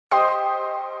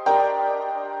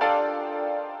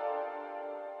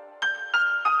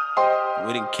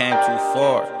We done came too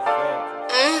far.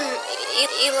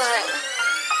 Eli.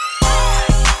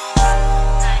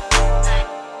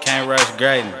 Can't rush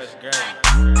greatness.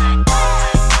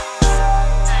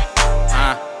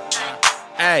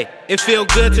 Hey, it feel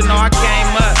good to know I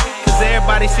came up, cause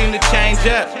everybody seem to change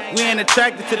up. We ain't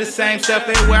attracted to the same stuff.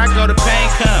 Everywhere I go, the pain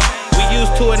come. We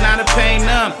used to it, now the pain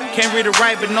numb. Can't read or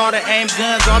write, but know the aim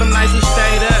guns. All them nights we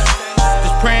stayed up,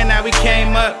 just praying that we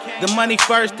came up. The money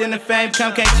first, then the fame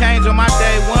come. Can't change on my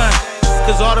day one,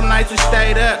 cause all them nights we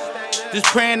stayed up, just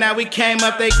praying that we came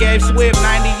up. They gave Swift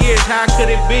 90 years, how could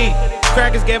it be?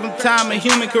 Crackers gave him time, a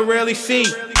human could rarely see.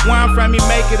 Where I'm from, you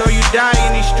make it or you die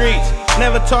in these streets.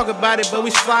 Never talk about it, but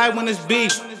we slide when it's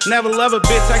beef. Never love a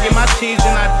bitch, I get my cheese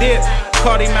and I dip.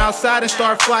 Caught him outside and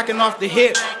start flocking off the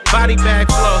hip. Body bag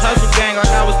flow, hustle gang like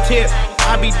I was tipped.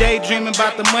 I be daydreaming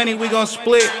about the money we gon'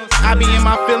 split. I be in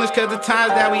my feelings cause the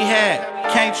times that we had.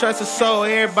 Can't trust a soul,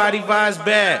 everybody vibes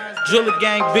bad. Driller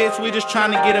gang bitch, we just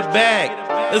trying to get a bag.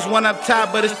 There's one up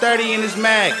top, but it's 30 in his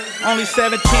mag. Only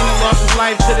 17 and lost his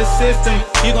life to the system.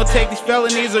 You gon' take these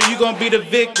felonies or you gon' be the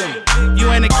victim. You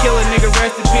ain't a killer, nigga,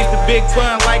 rest in peace to Big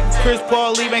Pun. Like Chris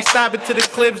Paul, leave, ain't stopping till the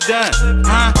clip's done.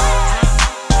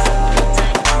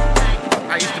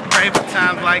 I used to pray for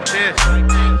times like this.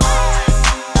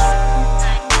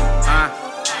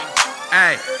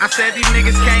 Hey, I said these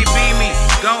niggas can't beat me.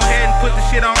 Go ahead and put the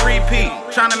shit on repeat.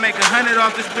 Tryna make 100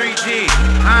 off this 3G.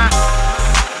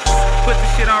 Put the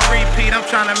shit on repeat, I'm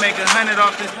tryna make 100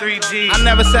 off this 3G. I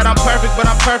never said I'm perfect, but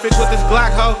I'm perfect with this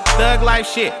Glock hoe. Thug life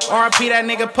shit, RIP that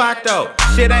nigga Pac though.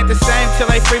 Shit ain't the same till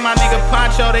they free my nigga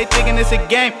Poncho. They thinking it's a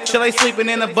game, till they sleeping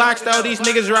in the box though. These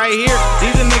niggas right here,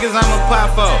 these are niggas I'ma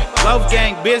pop for. Loaf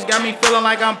gang bitch got me feeling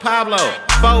like I'm Pablo.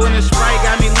 Foe in the Sprite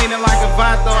got me leaning like a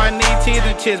Vato. I need teeth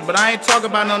and chips, but I ain't talking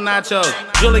about no nachos.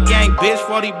 Driller gang bitch,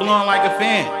 40 blowing like a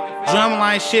fan.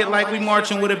 Drumline shit like we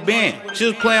marching with a band. She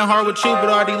was playing hard with you, but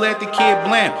already let the kid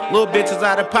blam. Little bitch is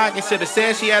out of pocket, should've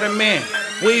said she had a man.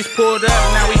 Weeds pulled up,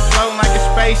 now we floating like a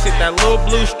spaceship. That little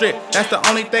blue strip, that's the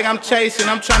only thing I'm chasing.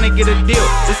 I'm trying to get a deal.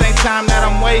 This ain't time that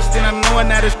I'm wasting, I'm knowing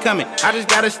that it's coming. I just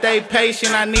gotta stay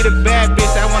patient, I need a bad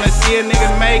bitch. I wanna see a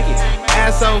nigga make it.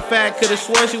 Ass so fat, could've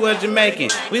swore she was Jamaican.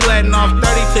 We letting off 30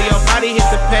 till your body hit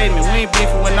the pavement. We ain't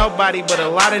beefing with nobody, but a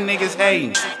lot of niggas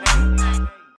hating.